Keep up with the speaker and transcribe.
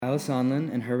Kyle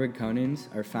Sonlin and Herwig Konings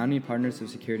are founding partners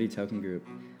of Security Token Group.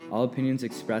 All opinions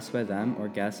expressed by them or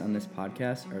guests on this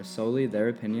podcast are solely their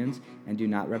opinions and do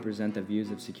not represent the views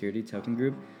of Security Token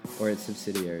Group or its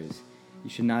subsidiaries.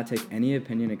 You should not take any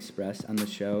opinion expressed on the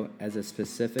show as a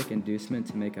specific inducement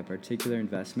to make a particular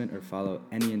investment or follow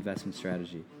any investment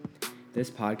strategy.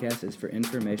 This podcast is for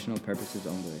informational purposes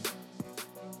only.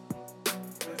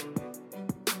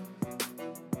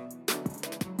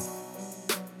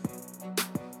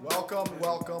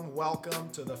 Welcome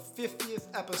to the 50th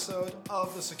episode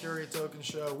of the Security Token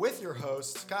Show with your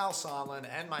hosts, Kyle Sonlin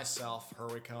and myself,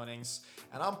 Herwig Konings.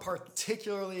 And I'm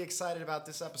particularly excited about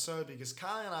this episode because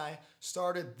Kyle and I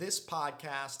started this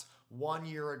podcast 1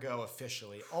 year ago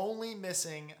officially, only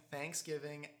missing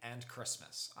Thanksgiving and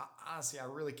Christmas. Honestly, I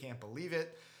really can't believe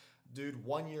it. Dude,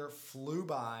 1 year flew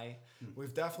by.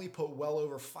 We've definitely put well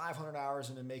over 500 hours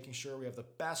into making sure we have the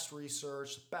best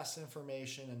research, the best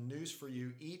information, and news for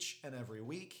you each and every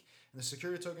week. And the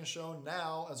Security Token Show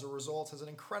now, as a result, has an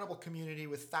incredible community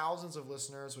with thousands of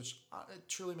listeners, which it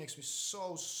truly makes me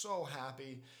so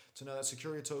happy to know that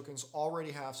Security Tokens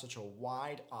already have such a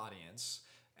wide audience.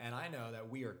 And I know that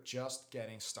we are just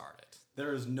getting started.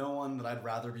 There is no one that I'd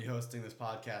rather be hosting this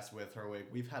podcast with, Herwig.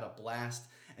 We've had a blast,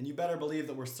 and you better believe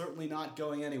that we're certainly not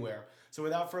going anywhere. So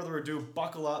without further ado,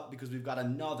 buckle up because we've got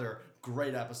another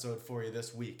great episode for you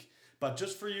this week. But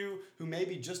just for you who may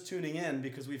be just tuning in,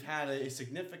 because we've had a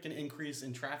significant increase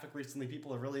in traffic recently,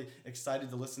 people are really excited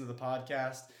to listen to the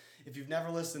podcast. If you've never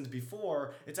listened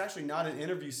before, it's actually not an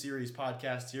interview series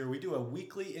podcast here. We do a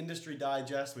weekly industry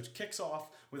digest, which kicks off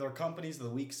with our Companies of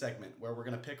the Week segment, where we're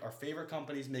going to pick our favorite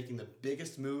companies making the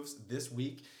biggest moves this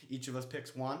week. Each of us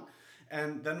picks one.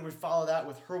 And then we follow that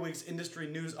with Herwig's industry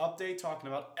news update, talking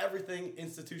about everything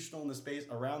institutional in the space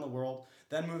around the world.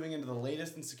 Then moving into the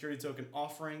latest in security token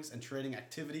offerings and trading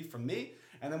activity from me.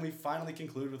 And then we finally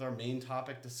conclude with our main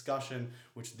topic discussion,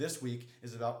 which this week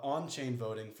is about on-chain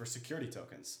voting for security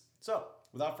tokens. So,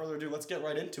 without further ado, let's get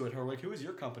right into it. Herwig, who is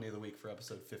your company of the week for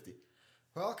episode 50?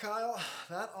 Well, Kyle,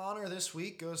 that honor this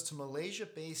week goes to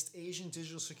Malaysia-based Asian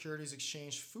digital securities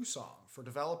exchange Foosong for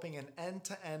developing an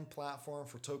end-to-end platform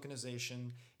for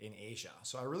tokenization in Asia.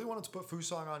 So I really wanted to put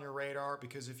Foosong on your radar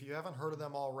because if you haven't heard of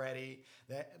them already,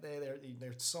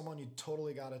 they're someone you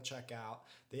totally got to check out.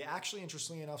 They actually,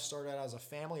 interestingly enough, started out as a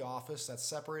family office that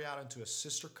separated out into a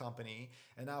sister company,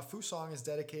 and now Foosong is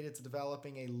dedicated to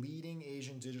developing a leading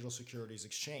Asian digital securities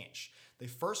exchange. They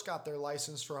first got their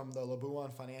license from the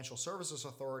Labuan Financial Services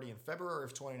Authority in February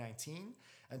of 2019,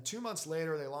 and 2 months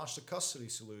later they launched a custody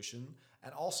solution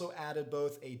and also added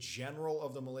both a general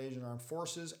of the Malaysian Armed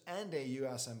Forces and a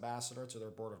U.S. ambassador to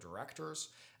their board of directors,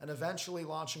 and eventually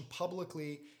launching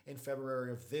publicly in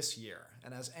February of this year.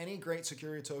 And as any great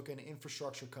security token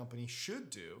infrastructure company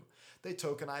should do, they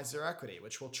tokenize their equity,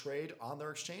 which will trade on their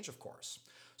exchange, of course.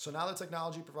 So now the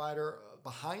technology provider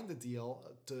behind the deal,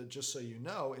 just so you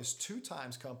know, is 2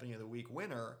 times Company of the Week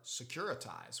winner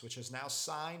Securitize, which has now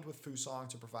signed with Foosong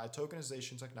to provide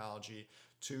tokenization technology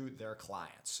to their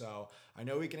clients. So I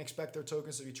know we can expect their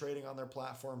tokens to be trading on their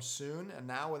platform soon, and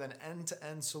now with an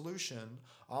end-to-end solution,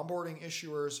 onboarding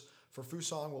issuers for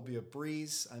Foosong will be a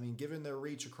breeze. I mean, given their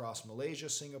reach across Malaysia,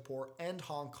 Singapore, and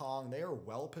Hong Kong, they are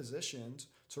well positioned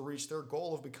to reach their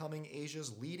goal of becoming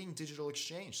Asia's leading digital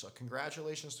exchange. So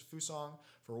congratulations to Foosong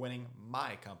for winning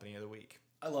my Company of the Week.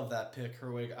 I love that pick,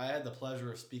 Herwig. I had the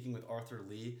pleasure of speaking with Arthur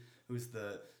Lee, who's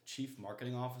the chief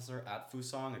marketing officer at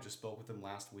Foosong. I just spoke with them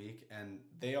last week, and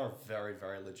they are very,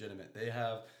 very legitimate. They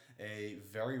have a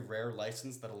very rare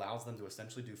license that allows them to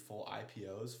essentially do full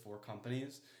IPOs for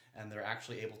companies, and they're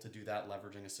actually able to do that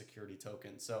leveraging a security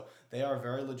token. So they are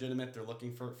very legitimate. They're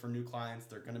looking for new clients.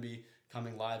 They're going to be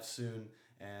coming live soon.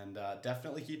 And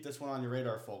definitely keep this one on your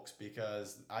radar, folks,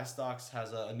 because iStocks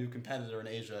has a new competitor in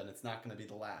Asia, and it's not going to be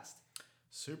the last.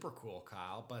 Super cool,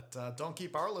 Kyle. But don't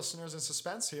keep our listeners in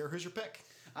suspense here. Who's your pick?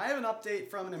 I have an update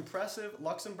from an impressive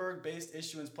Luxembourg-based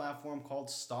issuance platform called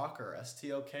Stokr,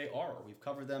 S-T-O-K-R. We've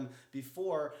covered them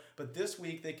before, but this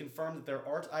week they confirmed that their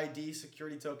ART-ID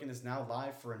security token is now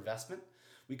live for investment.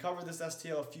 We covered this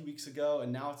STO a few weeks ago,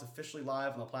 and now it's officially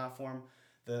live on the platform.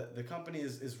 The company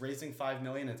is raising $5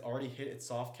 million. It's already hit its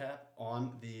soft cap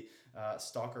on the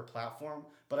Stokr platform.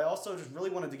 But I also just really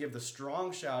wanted to give the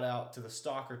strong shout out to the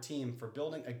Stokr team for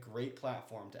building a great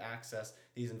platform to access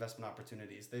these investment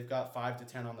opportunities. They've got 5 to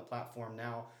 10 on the platform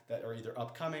now that are either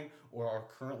upcoming or are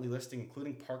currently listing,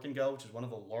 including Park and Go, which is one of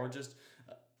the largest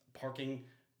parking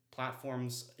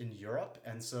platforms in Europe.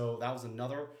 And so that was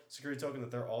another security token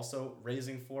that they're also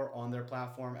raising for on their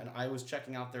platform. And I was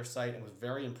checking out their site and was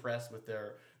very impressed with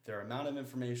their amount of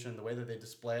information, the way that they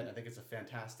display it. And I think it's a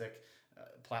fantastic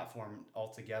platform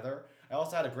altogether. I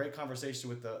also had a great conversation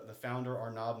with the founder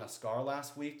Arnab Naskar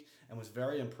last week and was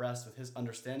very impressed with his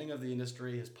understanding of the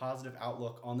industry, his positive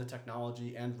outlook on the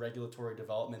technology and regulatory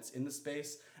developments in the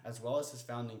space, as well as his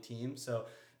founding team. So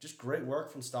just great work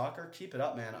from Stalker. Keep it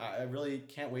up, man. I really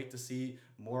can't wait to see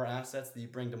more assets that you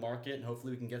bring to market, and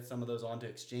hopefully we can get some of those onto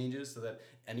exchanges so that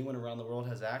anyone around the world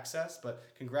has access. But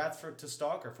congrats to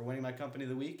Stalker for winning my Company of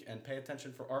the Week, and pay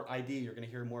attention for Art ID. You're going to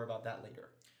hear more about that later.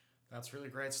 That's really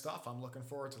great stuff. I'm looking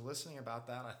forward to listening about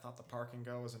that. I thought the Park and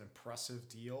Go was an impressive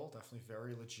deal, definitely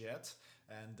very legit,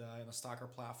 and the Stalker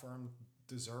platform,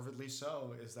 deservedly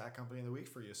so, is that Company of the Week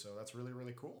for you. So that's really,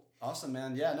 really cool. Awesome,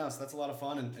 man. Yeah, no, so that's a lot of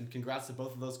fun, and congrats to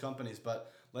both of those companies.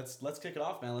 But let's kick it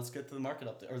off, man. Let's get to the market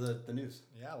update, or the news.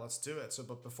 Yeah, let's do it. So,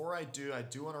 but before I do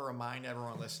want to remind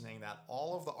everyone listening that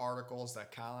all of the articles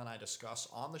that Kyle and I discuss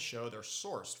on the show, they're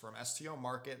sourced from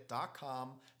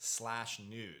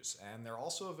stomarket.com/news. And they're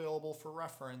also available for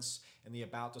reference in the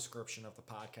about description of the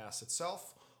podcast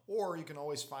itself, or you can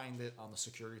always find it on the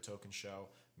Security Token Show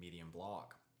Medium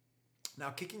blog. Now,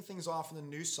 kicking things off in the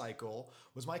news cycle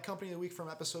was my Company of the Week from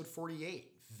episode 48,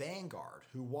 Vanguard,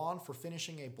 who won for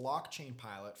finishing a blockchain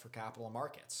pilot for capital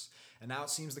markets. And now it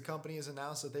seems the company has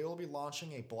announced that they will be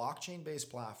launching a blockchain-based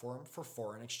platform for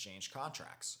foreign exchange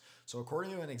contracts. So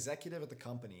according to an executive at the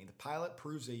company, the pilot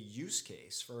proves a use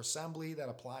case for assembly that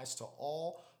applies to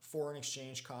all foreign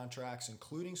exchange contracts,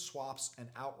 including swaps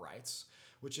and outrights,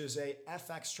 which is a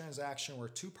FX transaction where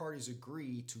two parties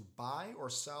agree to buy or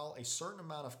sell a certain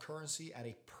amount of currency at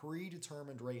a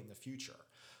predetermined rate in the future.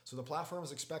 So the platform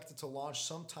is expected to launch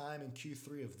sometime in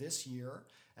Q3 of this year,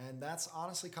 and that's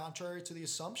honestly contrary to the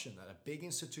assumption that a big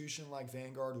institution like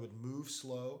Vanguard would move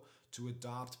slow to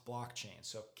adopt blockchain.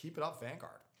 So keep it up,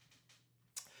 Vanguard.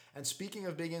 And speaking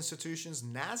of big institutions,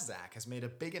 NASDAQ has made a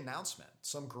big announcement.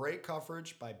 Some great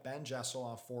coverage by Ben Jessel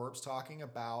on Forbes talking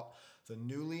about the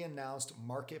newly announced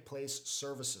Marketplace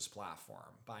Services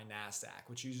platform by NASDAQ,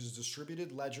 which uses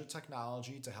distributed ledger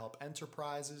technology to help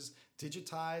enterprises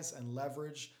digitize and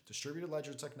leverage distributed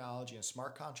ledger technology and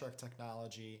smart contract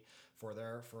technology for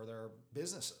their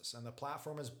businesses. And the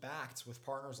platform is backed with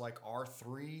partners like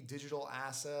R3 Digital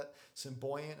Asset,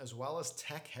 Symboyant, as well as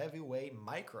tech heavyweight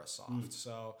Microsoft.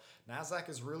 So NASDAQ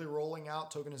is really rolling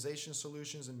out tokenization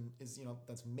solutions, and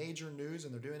that's major news,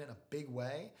 and they're doing it in a big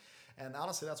way. And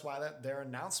honestly, that's why their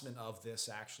announcement of this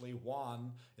actually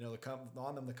won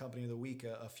them the Company of the Week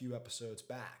a few episodes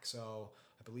back. So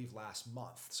I believe last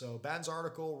month. So Ben's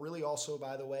article really also,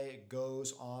 by the way, it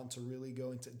goes on to really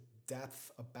go into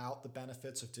depth about the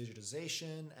benefits of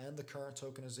digitization and the current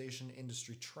tokenization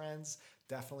industry trends.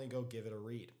 Definitely go give it a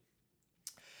read.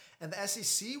 And the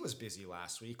SEC was busy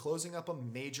last week closing up a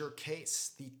major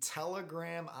case. The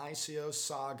Telegram ICO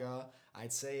saga,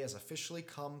 I'd say, has officially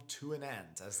come to an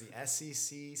end as the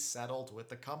SEC settled with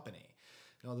the company.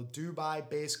 The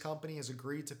Dubai-based company has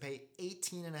agreed to pay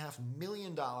 $18.5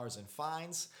 million in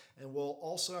fines and will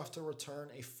also have to return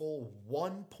a full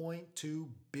 $1.2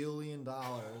 billion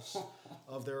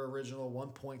of their original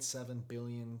 $1.7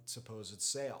 billion supposed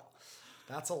sale.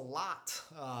 That's a lot.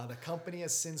 The company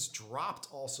has since dropped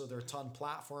also their Ton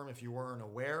platform. If you weren't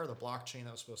aware, the blockchain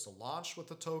that was supposed to launch with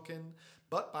the token.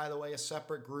 But by the way, a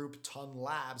separate group, Ton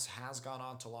Labs, has gone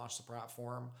on to launch the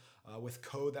platform with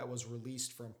code that was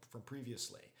released from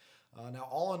previously. Now,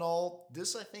 all in all,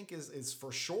 this I think is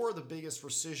for sure the biggest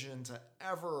rescission to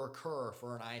ever occur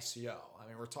for an ICO. I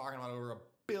mean, we're talking about over $1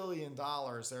 billion. There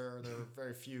are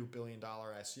very few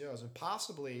billion-dollar ICOs, and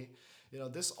possibly,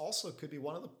 this also could be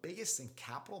one of the biggest in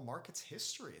capital markets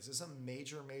history. This is a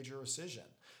major, major rescission.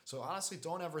 So honestly,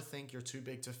 don't ever think you're too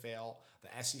big to fail.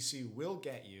 The SEC will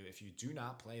get you if you do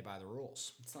not play by the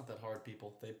rules. It's not that hard,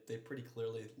 people. They pretty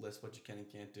clearly list what you can and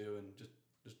can't do, and just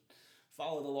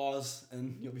follow the laws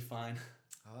and you'll be fine.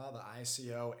 The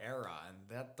ICO era. And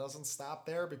that doesn't stop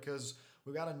there, because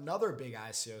we've got another big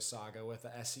ICO saga with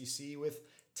the SEC with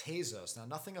Tezos. Now,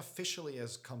 nothing officially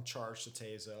has come charged to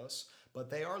Tezos, but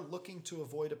they are looking to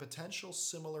avoid a potential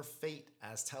similar fate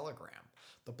as Telegram.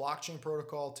 The blockchain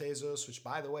protocol Tezos, which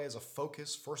by the way is a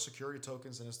focus for security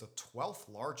tokens and is the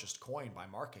 12th largest coin by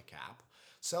market cap,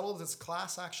 settled its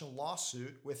class action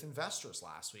lawsuit with investors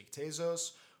last week.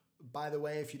 Tezos, by the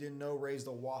way, if you didn't know, raised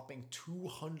a whopping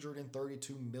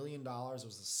 $232 million. It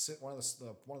was one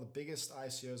of the biggest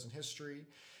ICOs in history.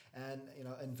 And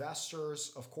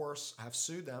investors, of course, have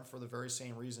sued them for the very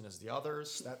same reason as the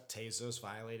others, that Tezos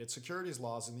violated securities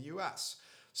laws in the U.S.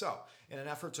 So, in an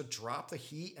effort to drop the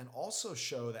heat and also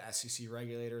show the SEC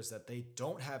regulators that they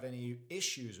don't have any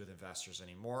issues with investors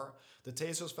anymore, the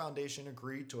Tezos Foundation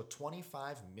agreed to a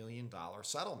 $25 million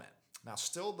settlement. Now,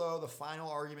 still though, the final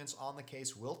arguments on the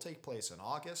case will take place in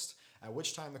August, at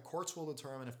which time the courts will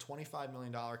determine if $25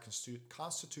 million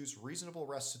constitutes reasonable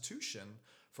restitution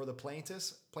for the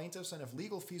plaintiffs and if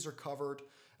legal fees are covered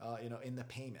in the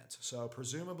payment. So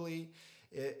presumably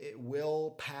it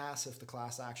will pass if the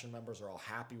class action members are all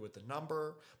happy with the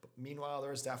number. But meanwhile,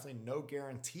 there is definitely no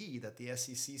guarantee that the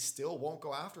SEC still won't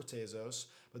go after Tezos,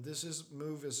 but this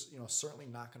move is certainly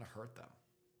not going to hurt them.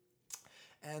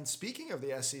 And speaking of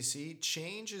the SEC,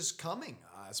 change is coming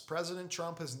as President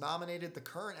Trump has nominated the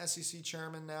current SEC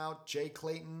chairman now, Jay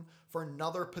Clayton, for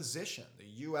another position, the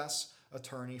U.S.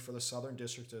 Attorney for the Southern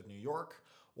District of New York,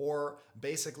 or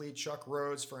basically Chuck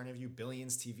Rhoades for any of you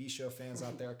Billions TV show fans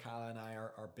out there. Kyle and I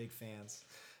are big fans.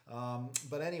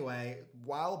 But anyway,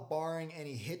 while barring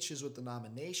any hitches with the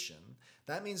nomination,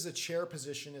 that means the chair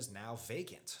position is now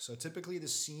vacant. So typically the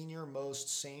senior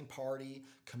most same party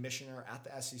commissioner at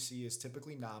the SEC is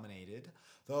typically nominated,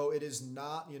 though it is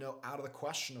not, out of the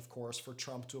question, of course, for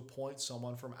Trump to appoint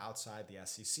someone from outside the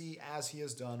SEC, as he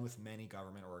has done with many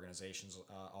government organizations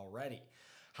already.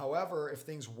 However, if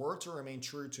things were to remain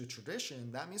true to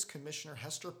tradition, that means Commissioner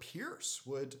Hester Pierce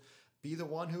would be the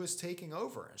one who is taking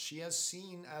over. And she has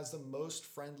seen as the most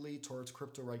friendly towards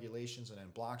crypto regulations and in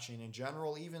blockchain in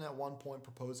general, even at one point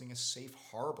proposing a safe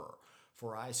harbor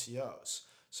for ICOs.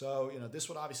 So, this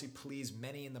would obviously please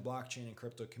many in the blockchain and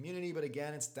crypto community, but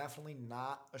again, it's definitely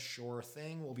not a sure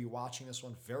thing. We'll be watching this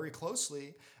one very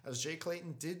closely, as Jay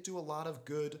Clayton did do a lot of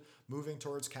good moving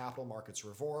towards capital markets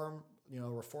reform,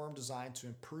 reform designed to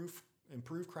improve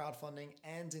crowdfunding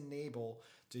and enable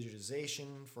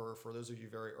digitization. For those of you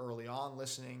very early on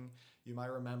listening, you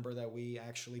might remember that we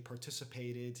actually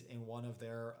participated in one of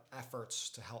their efforts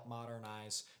to help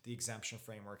modernize the exemption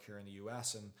framework here in the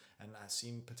US and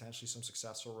seen potentially some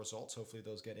successful results. Hopefully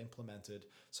those get implemented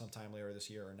sometime later this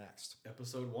year or next.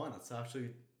 Episode 1. It's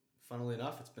actually, funnily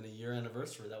enough, it's been a year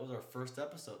anniversary. That was our first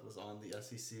episode, was on the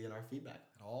SEC and our feedback.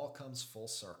 It all comes full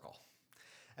circle.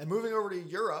 And moving over to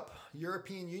Europe,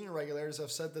 European Union regulators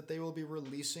have said that they will be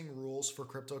releasing rules for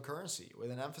cryptocurrency with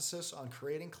an emphasis on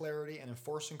creating clarity and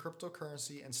enforcing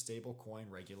cryptocurrency and stablecoin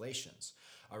regulations.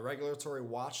 A regulatory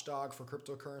watchdog for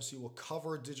cryptocurrency will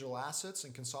cover digital assets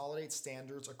and consolidate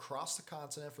standards across the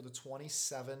continent for the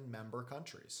 27 member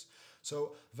countries.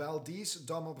 So Valdis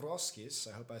Dombrovskis,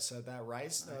 I hope I said that right,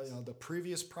 nice. The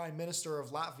previous prime minister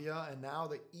of Latvia and now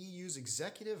the EU's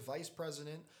executive vice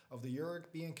president of the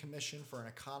European Commission for an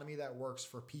Economy that Works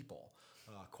for People.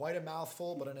 Quite a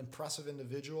mouthful, but an impressive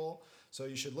individual. So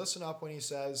you should listen up when he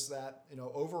says that,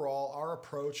 overall, our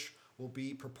approach will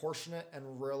be proportionate and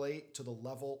relate to the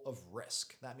level of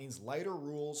risk. That means lighter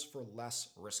rules for less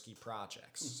risky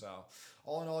projects. So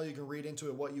all in all, you can read into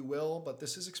it what you will, but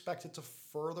this is expected to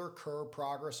further curb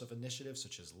progress of initiatives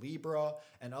such as Libra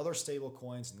and other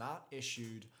stablecoins not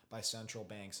issued by central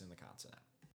banks in the continent.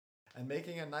 And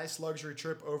making a nice luxury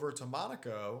trip over to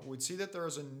Monaco, we'd see that there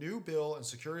is a new bill and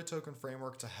security token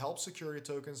framework to help security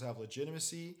tokens have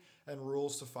legitimacy and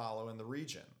rules to follow in the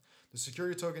region. The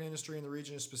security token industry in the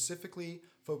region is specifically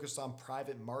focused on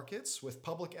private markets, with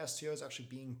public STOs actually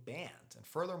being banned. And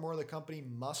furthermore, the company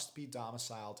must be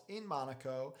domiciled in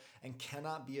Monaco and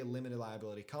cannot be a limited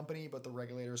liability company, but the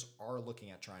regulators are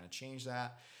looking at trying to change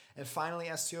that. And finally,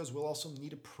 STOs will also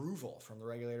need approval from the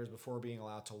regulators before being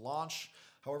allowed to launch.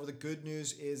 However, the good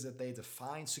news is that they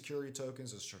define security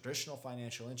tokens as traditional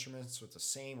financial instruments with the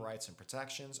same rights and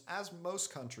protections as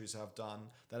most countries have done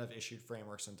that have issued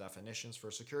frameworks and definitions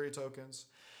for security tokens.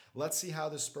 Let's see how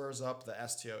this spurs up the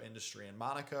STO industry in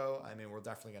Monaco. I mean, we're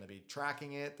definitely going to be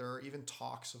tracking it. There are even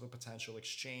talks of a potential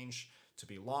exchange to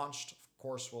be launched. Of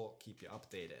course, we'll keep you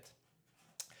updated.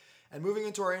 And moving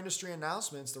into our industry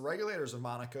announcements, the regulators of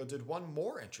Monaco did one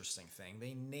more interesting thing.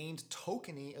 They named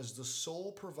Tokeny as the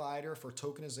sole provider for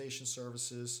tokenization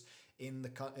services in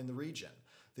the region.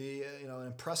 An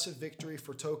impressive victory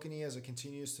for Tokeny as it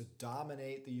continues to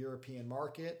dominate the European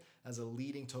market as a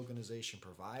leading tokenization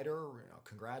provider.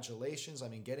 Congratulations. I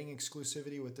mean, getting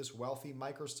exclusivity with this wealthy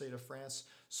microstate of France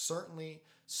certainly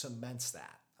cements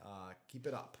that. Keep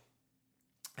it up.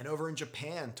 And over in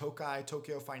Japan, Tokai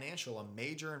Tokyo Financial, a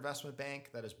major investment bank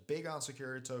that is big on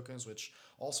security tokens, which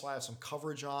also I have some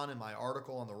coverage on in my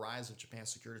article on the rise of Japan's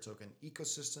security token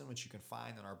ecosystem, which you can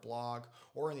find in our blog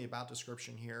or in the about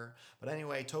description here. But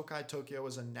anyway, Tokai Tokyo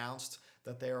has announced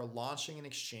that they are launching an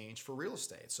exchange for real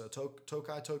estate. So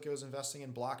Tokai Tokyo is investing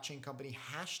in blockchain company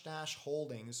Hashdash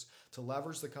Holdings to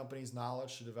leverage the company's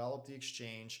knowledge to develop the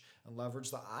exchange and leverage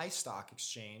the iStock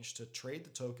exchange to trade the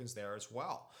tokens there as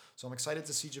well. So I'm excited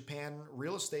to see Japan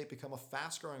real estate become a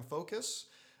fast-growing focus,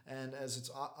 and as it's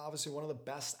obviously one of the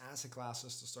best asset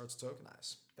classes to start to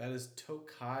tokenize. That is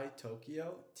Tokai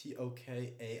Tokyo,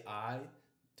 Tokai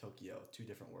Tokyo. 2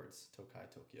 different words, Tokai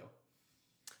Tokyo.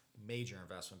 Major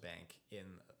investment bank in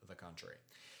the country.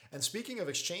 And speaking of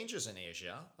exchanges in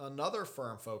Asia, another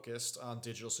firm focused on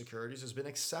digital securities has been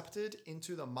accepted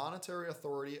into the Monetary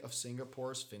Authority of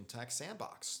Singapore's FinTech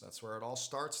Sandbox. That's where it all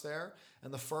starts there.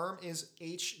 And the firm is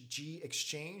HG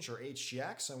Exchange, or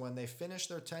HGX. And when they finish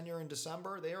their tenure in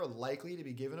December, they are likely to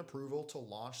be given approval to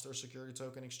launch their security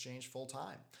token exchange full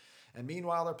time. And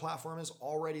meanwhile, their platform is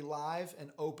already live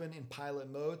and open in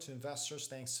pilot mode to investors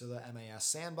thanks to the MAS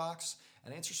Sandbox.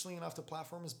 And interestingly enough, the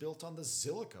platform is built on the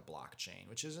Zilliqa blockchain,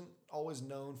 which isn't always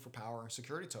known for powering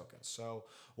security tokens. So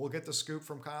we'll get the scoop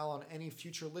from Kyle on any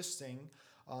future listing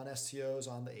on STOs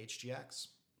on the HGX.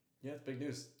 Yeah, it's big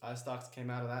news. iStocks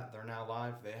came out of that. They're now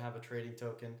live. They have a trading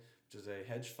token, which is a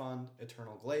hedge fund,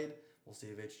 Eternal Glade. We'll see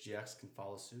if HGX can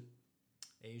follow suit.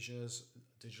 Asia's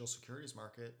digital securities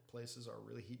marketplaces are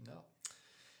really heating up.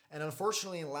 And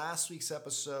unfortunately, in last week's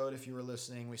episode, if you were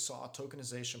listening, we saw a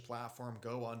tokenization platform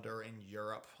go under in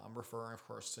Europe. I'm referring, of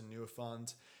course, to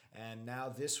Neufund. And now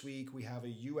this week, we have a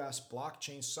U.S.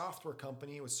 blockchain software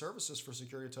company with services for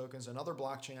security tokens and other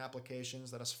blockchain applications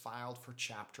that has filed for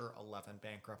Chapter 11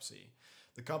 bankruptcy.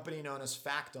 The company known as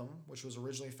Factom, which was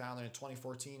originally founded in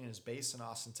 2014 and is based in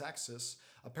Austin, Texas,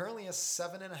 apparently has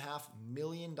 $7.5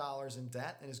 million in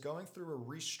debt and is going through a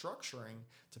restructuring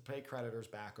to pay creditors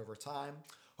back over time.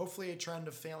 Hopefully, a trend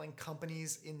of failing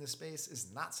companies in this space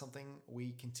is not something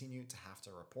we continue to have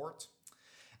to report.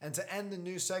 And to end the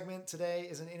news segment today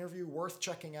is an interview worth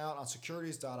checking out on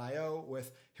securities.io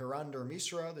with Hirinder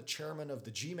Misra, the chairman of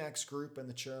the GMEX Group and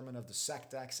the chairman of the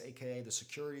SecDex, aka the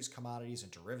Securities, Commodities,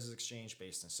 and Derivatives Exchange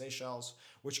based in Seychelles,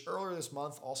 which earlier this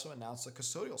month also announced the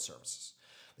custodial services.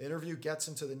 The interview gets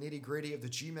into the nitty-gritty of the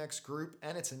GMEX Group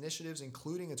and its initiatives,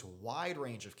 including its wide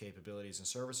range of capabilities and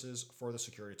services for the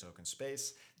security token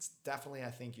space. It's definitely,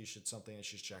 I think, something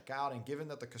that you should check out. And given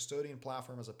that the custodian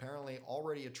platform has apparently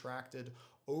already attracted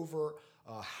over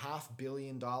 $500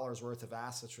 million worth of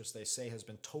assets, which they say has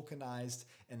been tokenized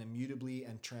and immutably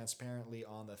and transparently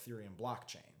on the Ethereum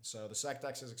blockchain. So the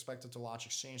SecDex is expected to launch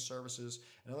exchange services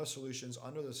and other solutions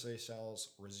under the Seychelles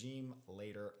regime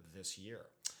later this year.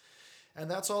 And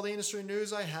that's all the industry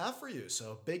news I have for you.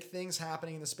 So big things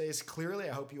happening in the space. Clearly,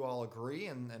 I hope you all agree.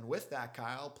 And with that,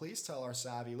 Kyle, please tell our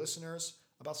savvy listeners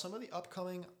about some of the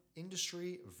upcoming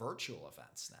industry virtual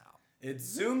events now. It's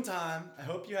Zoom time. I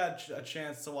hope you had a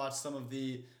chance to watch some of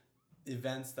the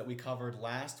events that we covered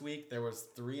last week. There was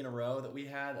 3 in a row that we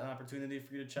had an opportunity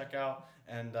for you to check out,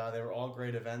 and they were all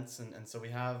great events. And so we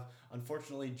have,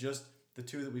 unfortunately, just the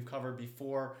 2 that we've covered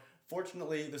before.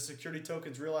 Fortunately, the Security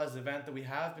Tokens Realized event that we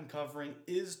have been covering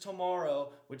is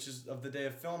tomorrow, which is of the day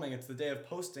of filming. It's the day of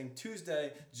posting,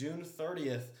 Tuesday, June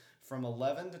 30th, from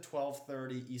 11 to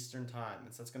 12:30 Eastern Time.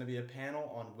 And so it's going to be a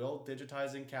panel on will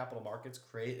digitizing capital markets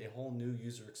create a whole new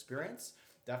user experience.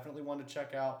 Definitely one to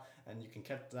check out, and you can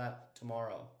catch that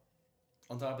tomorrow.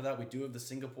 On top of that, we do have the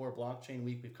Singapore Blockchain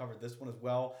Week. We've covered this one as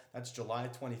well. That's July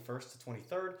 21st to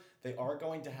 23rd. They are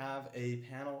going to have a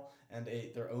panel and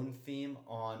their own theme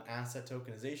on asset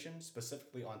tokenization,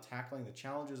 specifically on tackling the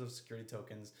challenges of security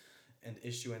tokens and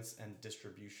issuance and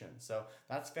distribution. So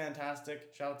that's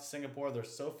fantastic. Shout out to Singapore. They're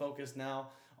so focused now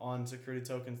on security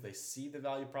tokens. They see the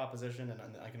value proposition, and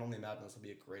I can only imagine this will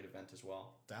be a great event as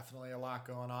well. Definitely a lot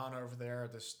going on over there.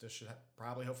 This should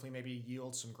probably, hopefully, maybe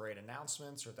yield some great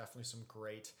announcements or definitely some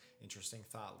great, interesting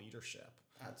thought leadership.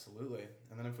 Absolutely.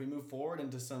 And then if we move forward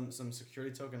into some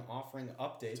security token offering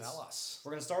updates. Tell us.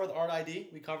 We're going to start with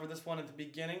ArtID. We covered this one at the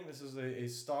beginning. This is a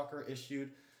Stalker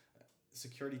issued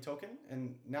security token.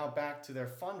 And now back to their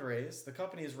fundraise. The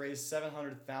company has raised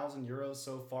 700,000 euros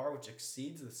so far, which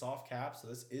exceeds the soft cap. So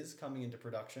this is coming into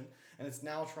production. And it's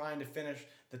now trying to finish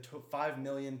the 5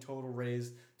 million total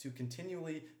raise to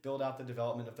continually build out the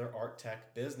development of their art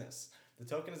tech business. The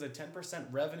token is a 10%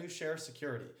 revenue share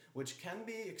security, which can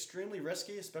be extremely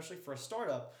risky, especially for a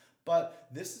startup. But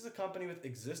this is a company with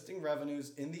existing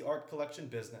revenues in the art collection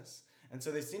business. And so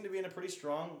they seem to be in a pretty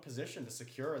strong position to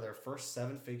secure their first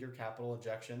 7-figure capital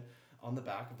injection on the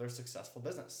back of their successful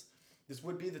business. This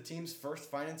would be the team's first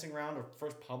financing round or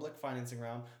first public financing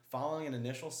round following an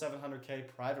initial $700K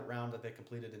private round that they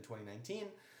completed in 2019.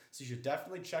 So you should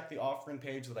definitely check the offering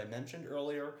page that I mentioned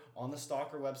earlier on the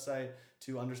Stalker website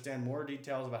to understand more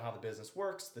details about how the business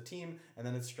works, the team, and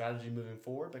then its strategy moving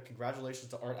forward. But congratulations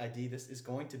to ArtID. This is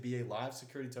going to be a live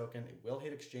security token. It will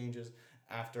hit exchanges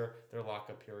after their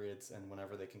lockup periods and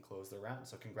whenever they can close their round.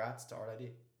 So congrats to ArtID.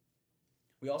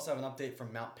 We also have an update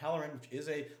from Mount Pelerin, which is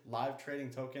a live trading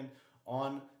token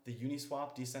on the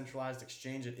Uniswap decentralized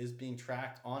exchange. It is being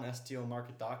tracked on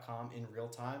stomarket.com in real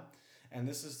time. And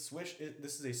this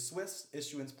is a Swiss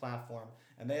issuance platform,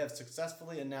 and they have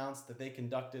successfully announced that they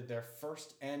conducted their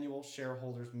first annual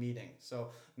shareholders meeting.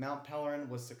 So Mount Pelerin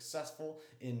was successful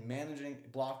in managing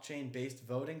blockchain-based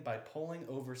voting by polling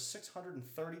over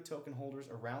 630 token holders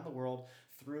around the world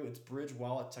through its Bridge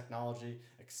wallet technology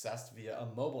accessed via a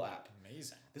mobile app.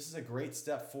 Amazing. This is a great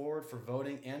step forward for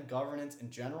voting and governance in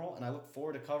general, and I look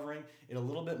forward to covering it a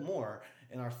little bit more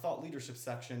in our thought leadership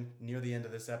section near the end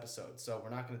of this episode. So we're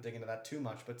not going to dig into that too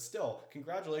much, but still,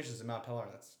 congratulations to Mount Pelerin.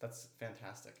 That's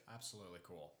fantastic. Absolutely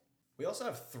cool. We also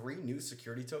have 3 new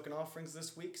security token offerings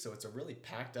this week, so it's a really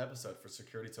packed episode for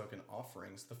security token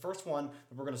offerings. The first one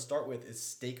that we're going to start with is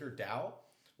Staker DAO,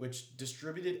 which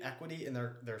distributed equity in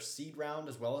their seed round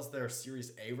as well as their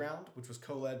Series A round, which was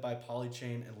co-led by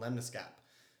Polychain and Lemniscap.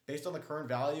 Based on the current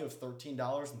value of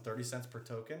 $13.30 per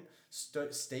token,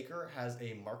 Staker has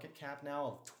a market cap now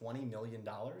of $20 million.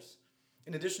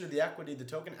 In addition to the equity, the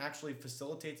token actually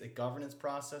facilitates a governance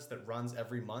process that runs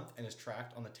every month and is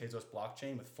tracked on the Tezos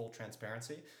blockchain with full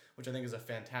transparency, which I think is a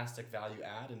fantastic value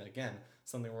add, and again,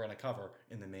 something we're going to cover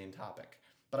in the main topic.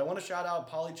 But I want to shout out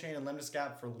Polychain and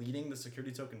Lemniscap for leading the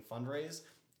security token fundraise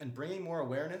and bringing more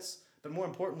awareness, but more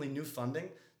importantly, new funding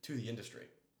to the industry.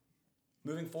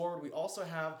 Moving forward, we also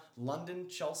have London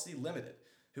Chelsea Limited,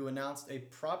 who announced a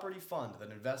property fund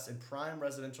that invests in prime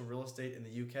residential real estate in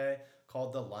the UK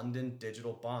called the London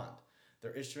Digital Bond.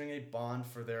 They're issuing a bond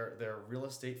for their real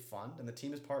estate fund, and the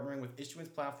team is partnering with issuance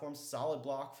platform Solid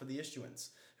Block for the issuance,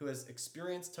 who has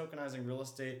experience tokenizing real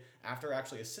estate after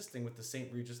actually assisting with the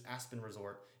St. Regis Aspen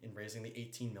Resort in raising the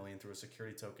 $18 million through a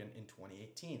security token in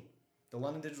 2018. The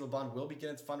London Digital Bond will begin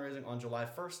its fundraising on July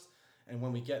 1st, and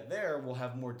when we get there, we'll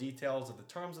have more details of the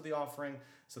terms of the offering,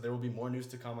 so there will be more news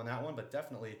to come on that one, but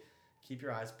definitely keep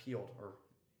your eyes peeled,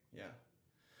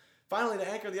 Finally, to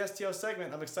anchor the STO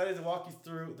segment, I'm excited to walk you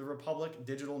through the Republic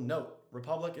Digital Note.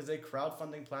 Republic is a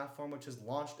crowdfunding platform which has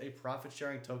launched a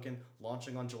profit-sharing token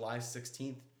launching on July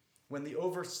 16th. When the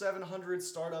over 700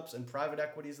 startups and private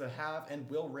equities that have and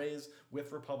will raise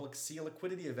with Republic see a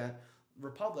liquidity event,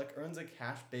 Republic earns a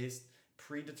cash-based,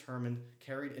 predetermined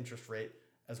carried interest rate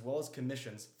as well as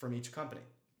commissions from each company.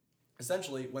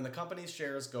 Essentially, when the company's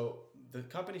shares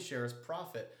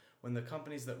profit when the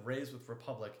companies that raise with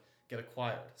Republic get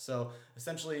acquired. So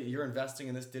essentially, you're investing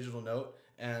in this digital note,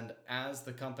 and as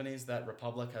the companies that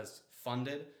Republic has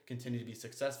funded continue to be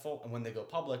successful, and when they go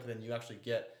public, then you actually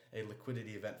get a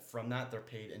liquidity event from that. They're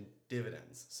paid in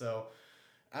dividends. So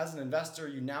as an investor,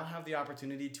 you now have the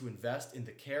opportunity to invest in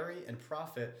the carry and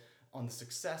profit on the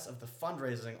success of the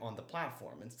fundraising on the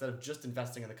platform. Instead of just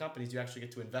investing in the companies, you actually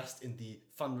get to invest in the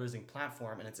fundraising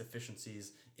platform and its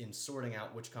efficiencies in sorting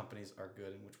out which companies are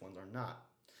good and which ones are not.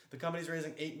 The company's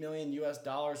raising $8 million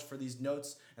for these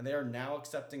notes, and they are now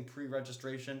accepting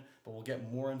pre-registration, but we'll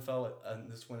get more info on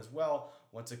this one as well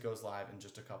once it goes live in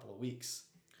just a couple of weeks.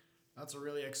 That's a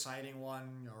really exciting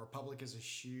one. Republic is a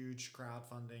huge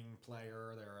crowdfunding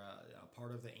player. They're a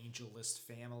part of the AngelList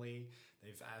family.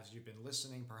 They've, as you've been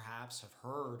listening, perhaps have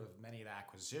heard of many of the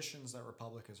acquisitions that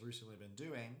Republic has recently been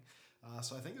doing.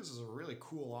 So I think this is a really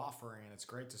cool offering, and it's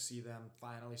great to see them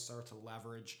finally start to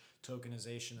leverage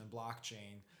tokenization and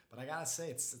blockchain. But I gotta say,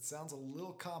 it sounds a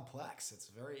little complex. It's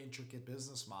a very intricate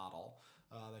business model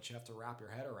that you have to wrap your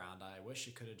head around. I wish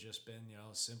it could have just been,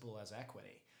 as simple as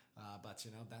equity. But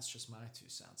that's just my 2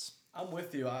 cents. I'm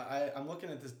with you. I'm looking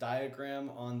at this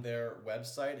diagram on their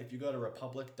website. If you go to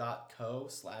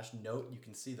republic.co/note, you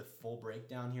can see the full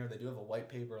breakdown here. They do have a white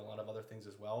paper and a lot of other things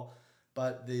as well.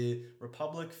 But the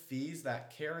Republic fees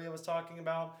that Carrie was talking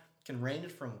about can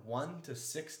range from 1 to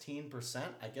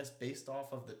 16%, I guess, based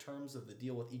off of the terms of the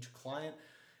deal with each client.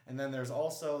 And then there's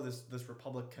also this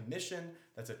Republic commission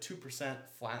that's a 2%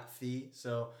 flat fee.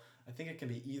 So I think it can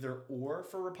be either or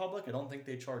for Republic. I don't think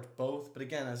they charge both. But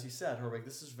again, as you said, Herwig,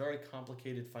 this is very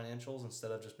complicated financials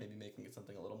instead of just maybe making it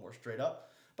something a little more straight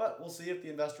up. But we'll see if the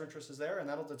investor interest is there, and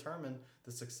that'll determine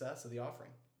the success of the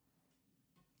offering.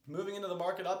 Moving into the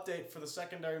market update for the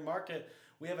secondary market,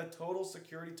 we have a total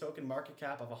security token market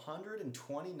cap of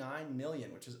 $129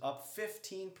 million, which is up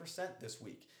 15% this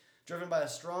week, driven by a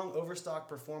strong overstock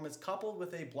performance coupled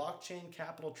with a blockchain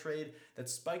capital trade that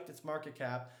spiked its market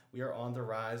cap. We are on the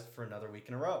rise for another week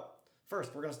in a row.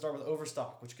 First, we're going to start with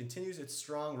Overstock, which continues its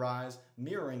strong rise,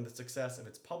 mirroring the success of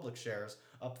its public shares,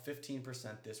 up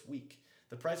 15% this week.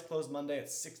 The price closed Monday at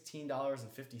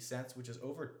 $16.50, which is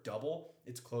over double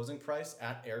its closing price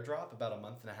at airdrop about a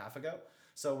month and a half ago.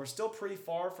 So we're still pretty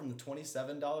far from the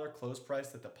 $27 close price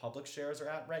that the public shares are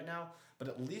at right now, but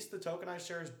at least the tokenized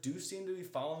shares do seem to be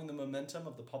following the momentum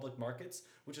of the public markets,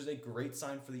 which is a great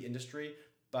sign for the industry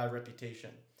by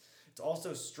reputation. It's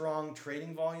also strong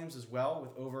trading volumes as well,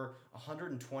 with over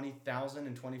 120,000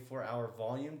 in 24-hour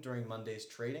volume during Monday's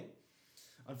trading.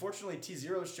 Unfortunately,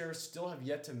 T0 shares still have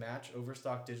yet to match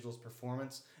Overstock Digital's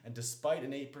performance, and despite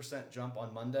an 8% jump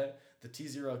on Monday, the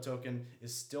T0 token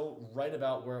is still right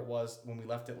about where it was when we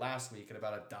left it last week at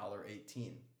about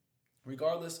 $1.18.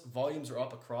 Regardless, volumes are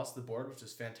up across the board, which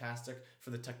is fantastic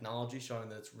for the technology, showing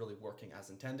that it's really working as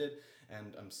intended,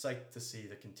 and I'm psyched to see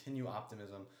the continued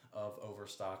optimism of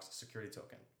Overstock's security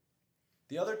token.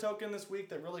 The other token this week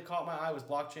that really caught my eye was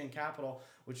Blockchain Capital,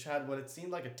 which had what it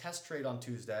seemed like a test trade on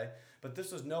Tuesday, but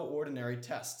this was no ordinary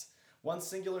test. One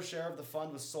singular share of the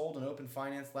fund was sold in open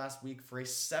finance last week for a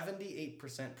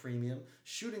 78% premium,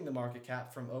 shooting the market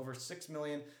cap from over $6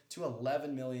 million to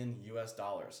 $11 million US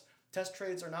dollars. Test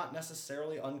trades are not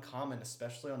necessarily uncommon,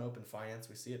 especially on open finance.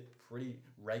 We see it pretty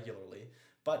regularly.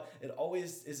 But it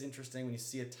always is interesting when you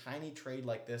see a tiny trade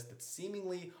like this that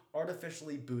seemingly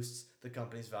artificially boosts the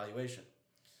company's valuation.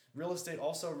 Real estate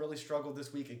also really struggled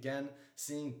this week again,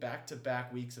 seeing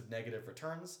back-to-back weeks of negative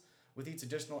returns. With each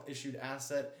additional issued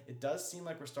asset, it does seem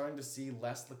like we're starting to see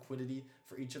less liquidity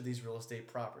for each of these real estate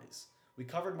properties. We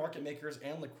covered market makers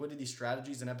and liquidity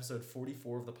strategies in episode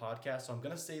 44 of the podcast, so I'm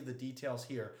going to save the details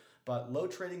here. But low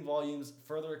trading volumes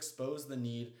further expose the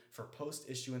need for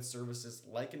post-issuance services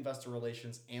like investor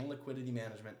relations and liquidity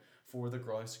management for the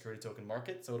growing security token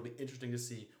market. So it'll be interesting to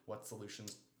see what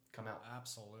solutions come out.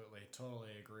 Absolutely. Totally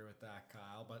agree with that,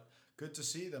 Kyle. But good to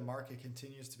see the market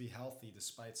continues to be healthy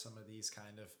despite some of these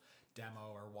kind of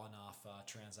demo or one-off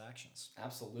transactions.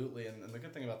 Absolutely. And the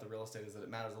good thing about the real estate is that it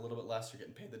matters a little bit less. You're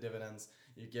getting paid the dividends.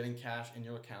 You're getting cash in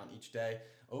your account each day,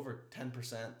 over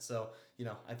 10%. So,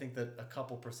 I think that a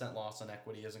couple percent loss on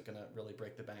equity isn't going to really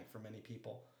break the bank for many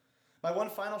people. My one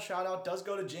final shout out does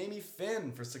go to Jamie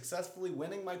Finn for successfully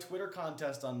winning my Twitter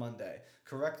contest on Monday,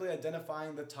 correctly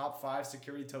identifying the top 5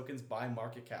 security tokens by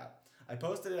market cap. I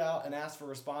posted it out and asked for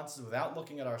responses without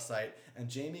looking at our site, and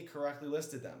Jamie correctly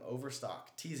listed them: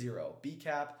 Overstock, T0,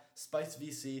 BCAP, Spice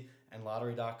VC, and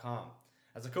Lottery.com.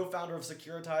 As a co-founder of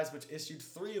Securitize, which issued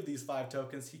 3 of these 5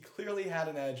 tokens, he clearly had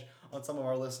an edge on some of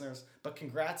our listeners, but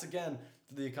congrats again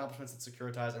to the accomplishments at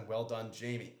Securitize, and well done,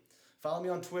 Jamie. Follow me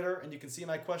on Twitter, and you can see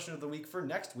my question of the week for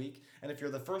next week, and if you're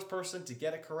the first person to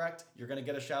get it correct, you're going to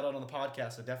get a shout out on the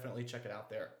podcast, so definitely check it out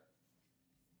there.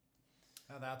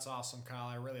 Oh, that's awesome, Kyle.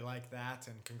 I really like that,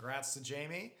 and congrats to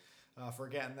Jamie for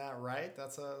getting that right.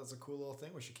 That's a cool little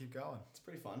thing. We should keep going. It's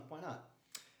pretty fun. Why not?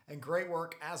 And great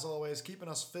work, as always, keeping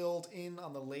us filled in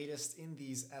on the latest in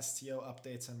these STO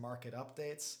updates and market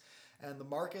updates. And the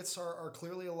markets are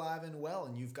clearly alive and well,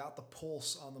 and you've got the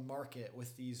pulse on the market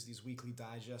with these weekly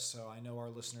digests, so I know our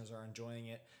listeners are enjoying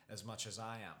it as much as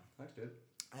I am. That's good.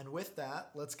 And with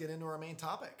that, let's get into our main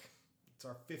topic. It's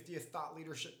our 50th thought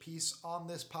leadership piece on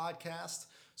this podcast,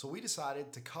 so we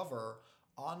decided to cover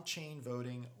on-chain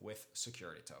voting with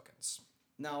security tokens.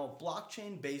 Now,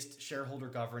 blockchain-based shareholder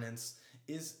governance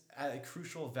is a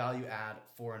crucial value add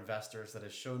for investors that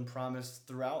has shown promise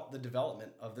throughout the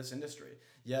development of this industry.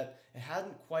 Yet, it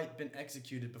hadn't quite been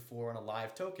executed before on a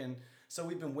live token, so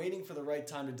we've been waiting for the right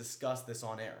time to discuss this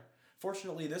on air.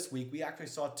 Fortunately, this week, we actually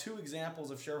saw 2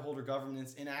 examples of shareholder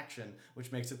governance in action,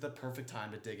 which makes it the perfect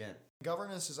time to dig in.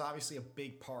 Governance is obviously a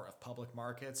big part of public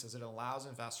markets as it allows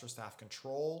investors to have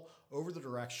control over the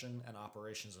direction and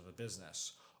operations of a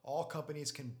business. All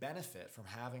companies can benefit from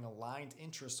having aligned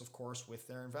interests, of course, with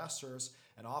their investors,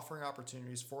 and offering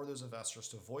opportunities for those investors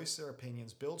to voice their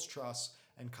opinions builds trust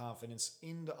and confidence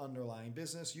in the underlying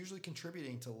business, usually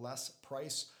contributing to less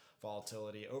price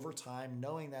volatility over time,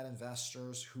 knowing that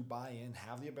investors who buy in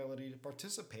have the ability to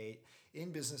participate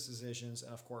in business decisions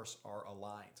and, of course, are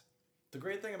aligned. The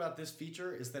great thing about this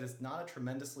feature is that it's not a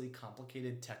tremendously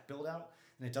complicated tech build-out,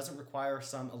 and it doesn't require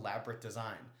some elaborate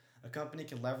design. A company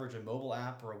can leverage a mobile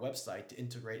app or a website to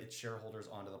integrate its shareholders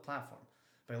onto the platform.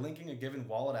 By linking a given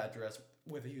wallet address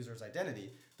with a user's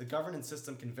identity, the governance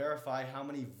system can verify how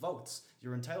many votes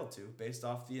you're entitled to based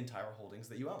off the entire holdings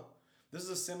that you own. This is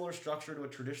a similar structure to a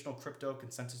traditional crypto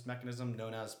consensus mechanism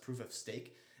known as proof of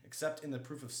stake, except in the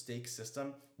proof of stake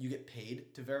system, you get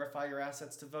paid to verify your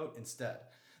assets to vote instead.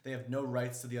 They have no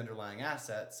rights to the underlying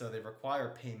asset, so they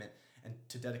require payment and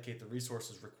to dedicate the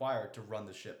resources required to run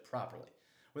the ship properly.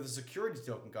 With a security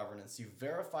token governance, you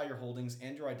verify your holdings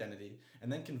and your identity, and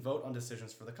then can vote on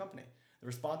decisions for the company. The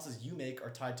responses you make are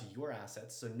tied to your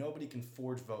assets, so nobody can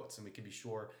forge votes, and we can be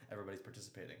sure everybody's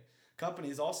participating.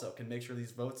 Companies also can make sure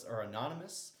these votes are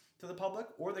anonymous, to the public,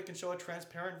 or they can show a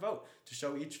transparent vote to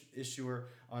show each issuer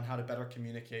on how to better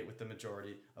communicate with the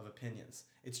majority of opinions.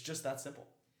 It's just that simple.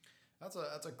 That's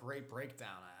a great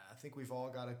breakdown. I think we've all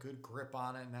got a good grip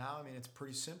on it now. I mean, it's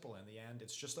pretty simple in the end.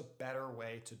 It's just a better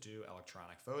way to do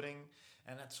electronic voting.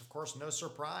 And that's, of course, no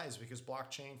surprise because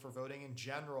blockchain for voting in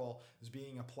general is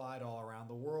being applied all around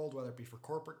the world, whether it be for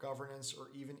corporate governance or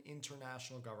even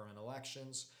international government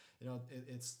elections.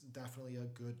 It's definitely a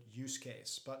good use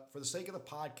case. But for the sake of the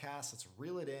podcast, let's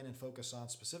reel it in and focus on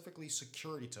specifically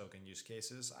security token use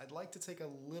cases. I'd like to take a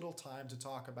little time to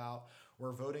talk about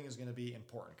where voting is going to be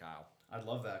important, Kyle. I'd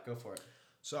love that. Go for it.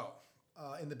 So,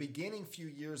 in the beginning few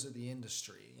years of the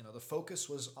industry, the focus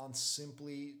was on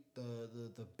simply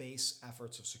the base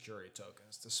efforts of security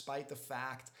tokens. Despite the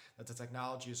fact that the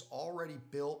technology is already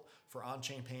built for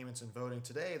on-chain payments and voting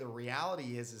today, the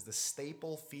reality is the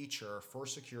staple feature for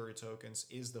security tokens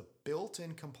is the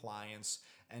built-in compliance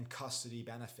and custody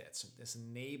benefits. This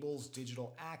enables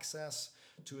digital access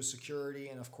to a security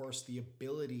and, of course, the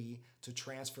ability to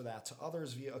transfer that to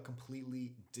others via a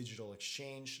completely digital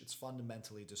exchange. It's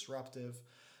fundamentally disruptive.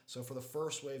 So for the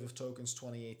first wave of tokens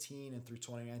 2018 and through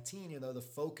 2019, the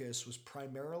focus was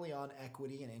primarily on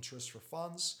equity and interest for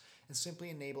funds and simply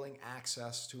enabling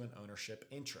access to an ownership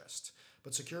interest.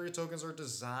 But security tokens are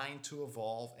designed to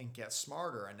evolve and get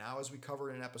smarter. And now, as we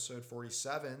covered in episode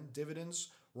 47, dividends,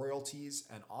 royalties,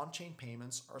 and on-chain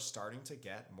payments are starting to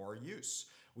get more use.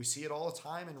 We see it all the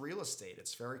time in real estate.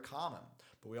 It's very common.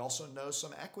 But we also know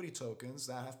some equity tokens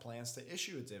that have plans to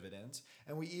issue a dividend,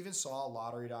 and we even saw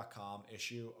Lottery.com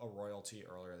issue a royalty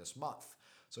earlier this month.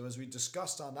 So as we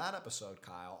discussed on that episode,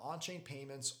 Kyle, on-chain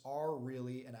payments are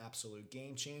really an absolute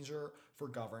game changer for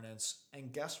governance.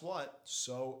 And guess what?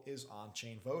 So is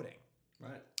on-chain voting.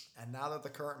 Right. And now that the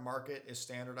current market is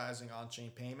standardizing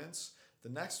on-chain payments, the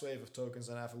next wave of tokens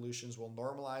and evolutions will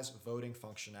normalize voting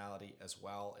functionality as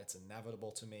well. It's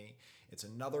inevitable to me. It's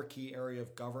another key area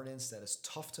of governance that is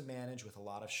tough to manage with a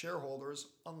lot of shareholders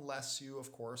unless you,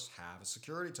 of course, have a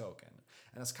security token.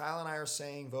 And as Kyle and I are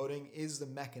saying, voting is the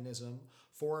mechanism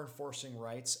for enforcing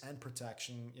rights and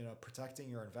protecting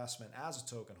your investment as a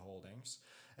token holdings.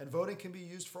 And voting can be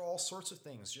used for all sorts of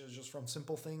things, just from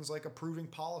simple things like approving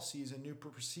policies and new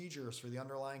procedures for the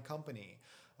underlying company.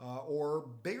 Or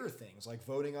bigger things like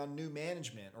voting on new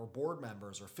management or board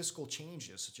members or fiscal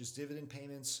changes such as dividend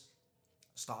payments,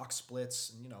 stock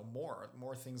splits, and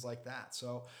more things like that.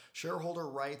 So shareholder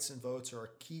rights and votes are a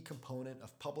key component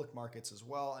of public markets as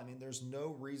well. I mean, there's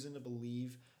no reason to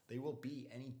believe they will be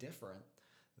any different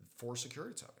for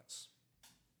security tokens.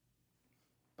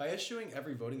 By issuing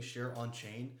every voting share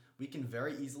on-chain, we can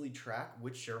very easily track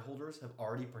which shareholders have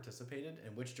already participated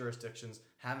and which jurisdictions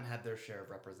haven't had their share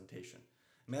of representation.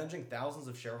 Managing thousands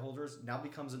of shareholders now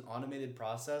becomes an automated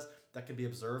process that can be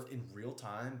observed in real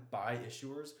time by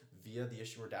issuers via the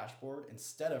issuer dashboard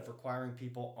instead of requiring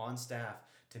people on staff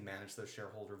to manage those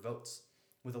shareholder votes.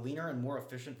 With a leaner and more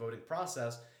efficient voting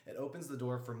process, it opens the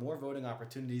door for more voting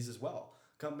opportunities as well.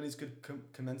 Companies could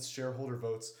commence shareholder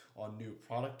votes on new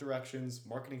product directions,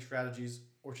 marketing strategies,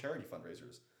 or charity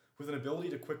fundraisers. With an ability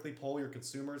to quickly poll your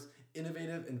consumers,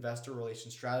 innovative investor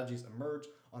relations strategies emerge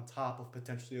on top of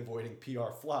potentially avoiding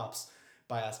PR flops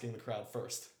by asking the crowd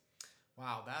first.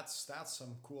 Wow, that's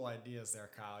some cool ideas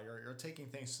there, Kyle. You're taking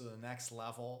things to the next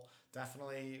level.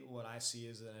 Definitely what I see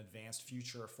is an advanced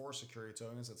future for security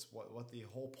tokens. That's what the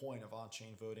whole point of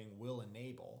on-chain voting will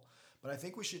enable. But I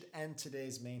think we should end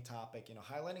today's main topic,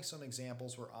 highlighting some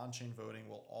examples where on-chain voting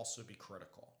will also be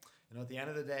critical. At the end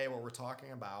of the day, what we're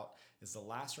talking about is the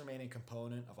last remaining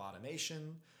component of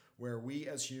automation, where we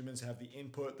as humans have the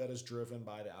input that is driven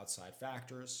by the outside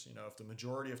factors. If the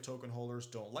majority of token holders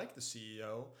don't like the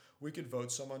CEO, we could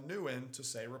vote someone new in to,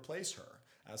 say, replace her.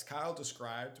 As Kyle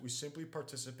described, we simply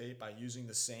participate by using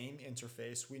the same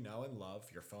interface we know and love,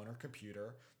 your phone or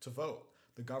computer, to vote.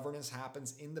 The governance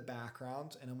happens in the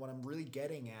background, and what I'm really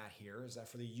getting at here is that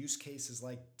for the use cases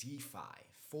like DeFi,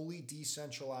 fully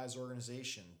decentralized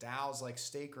organization, DAOs like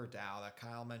StakerDAO that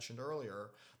Kyle mentioned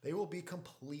earlier, they will be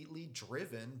completely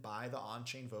driven by the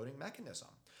on-chain voting mechanism.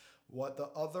 What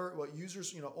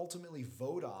users ultimately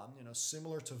vote on,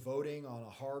 similar to voting on a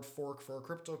hard fork for a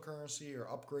cryptocurrency or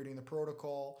upgrading the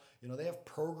protocol, they have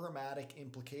programmatic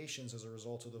implications as a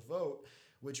result of the vote,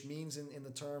 which means in the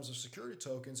terms of security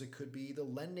tokens, it could be the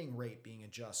lending rate being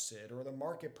adjusted or the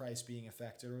market price being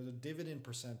affected or the dividend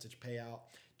percentage payout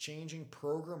changing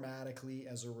programmatically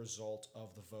as a result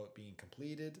of the vote being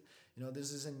completed.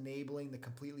 This is enabling the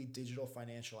completely digital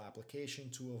financial application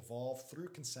to evolve through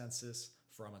consensus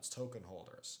from its token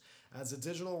holders. As the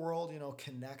digital world,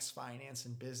 connects finance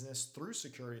and business through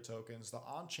security tokens, the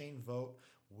on-chain vote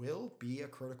will be a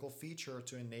critical feature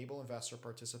to enable investor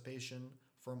participation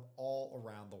from all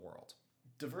around the world.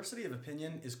 Diversity of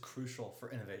opinion is crucial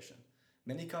for innovation.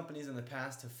 Many companies in the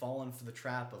past have fallen for the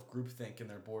trap of groupthink in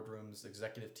their boardrooms,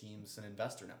 executive teams, and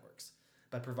investor networks.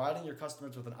 By providing your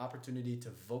customers with an opportunity to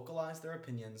vocalize their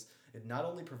opinions, it not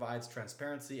only provides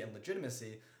transparency and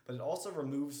legitimacy, but it also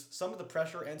removes some of the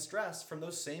pressure and stress from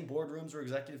those same boardrooms or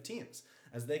executive teams,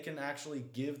 as they can actually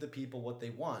give the people what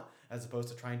they want, as opposed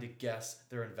to trying to guess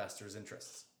their investors'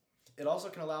 interests. It also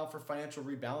can allow for financial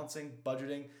rebalancing,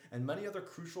 budgeting, and many other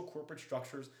crucial corporate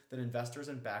structures that investors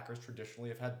and backers traditionally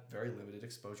have had very limited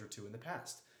exposure to in the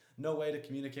past. No way to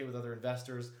communicate with other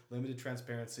investors, limited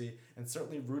transparency, and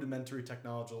certainly rudimentary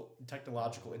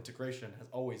technological integration has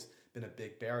always been a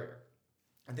big barrier.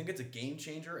 I think it's a game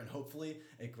changer and hopefully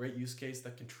a great use case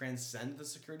that can transcend the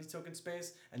security token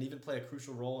space and even play a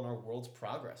crucial role in our world's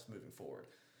progress moving forward.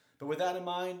 But with that in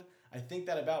mind, I think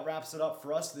that about wraps it up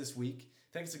for us this week.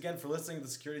 Thanks again for listening to the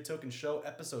Security Token Show,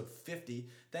 episode 50.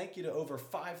 Thank you to over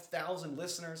 5,000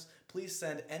 listeners. Please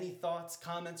send any thoughts,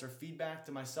 comments, or feedback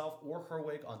to myself or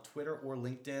Herwig on Twitter or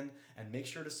LinkedIn, and make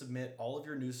sure to submit all of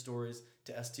your news stories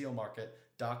to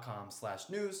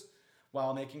stomarket.com/news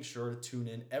while making sure to tune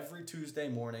in every Tuesday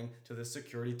morning to the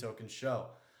Security Token Show.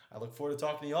 I look forward to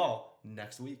talking to you all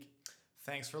next week.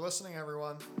 Thanks for listening,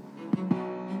 everyone.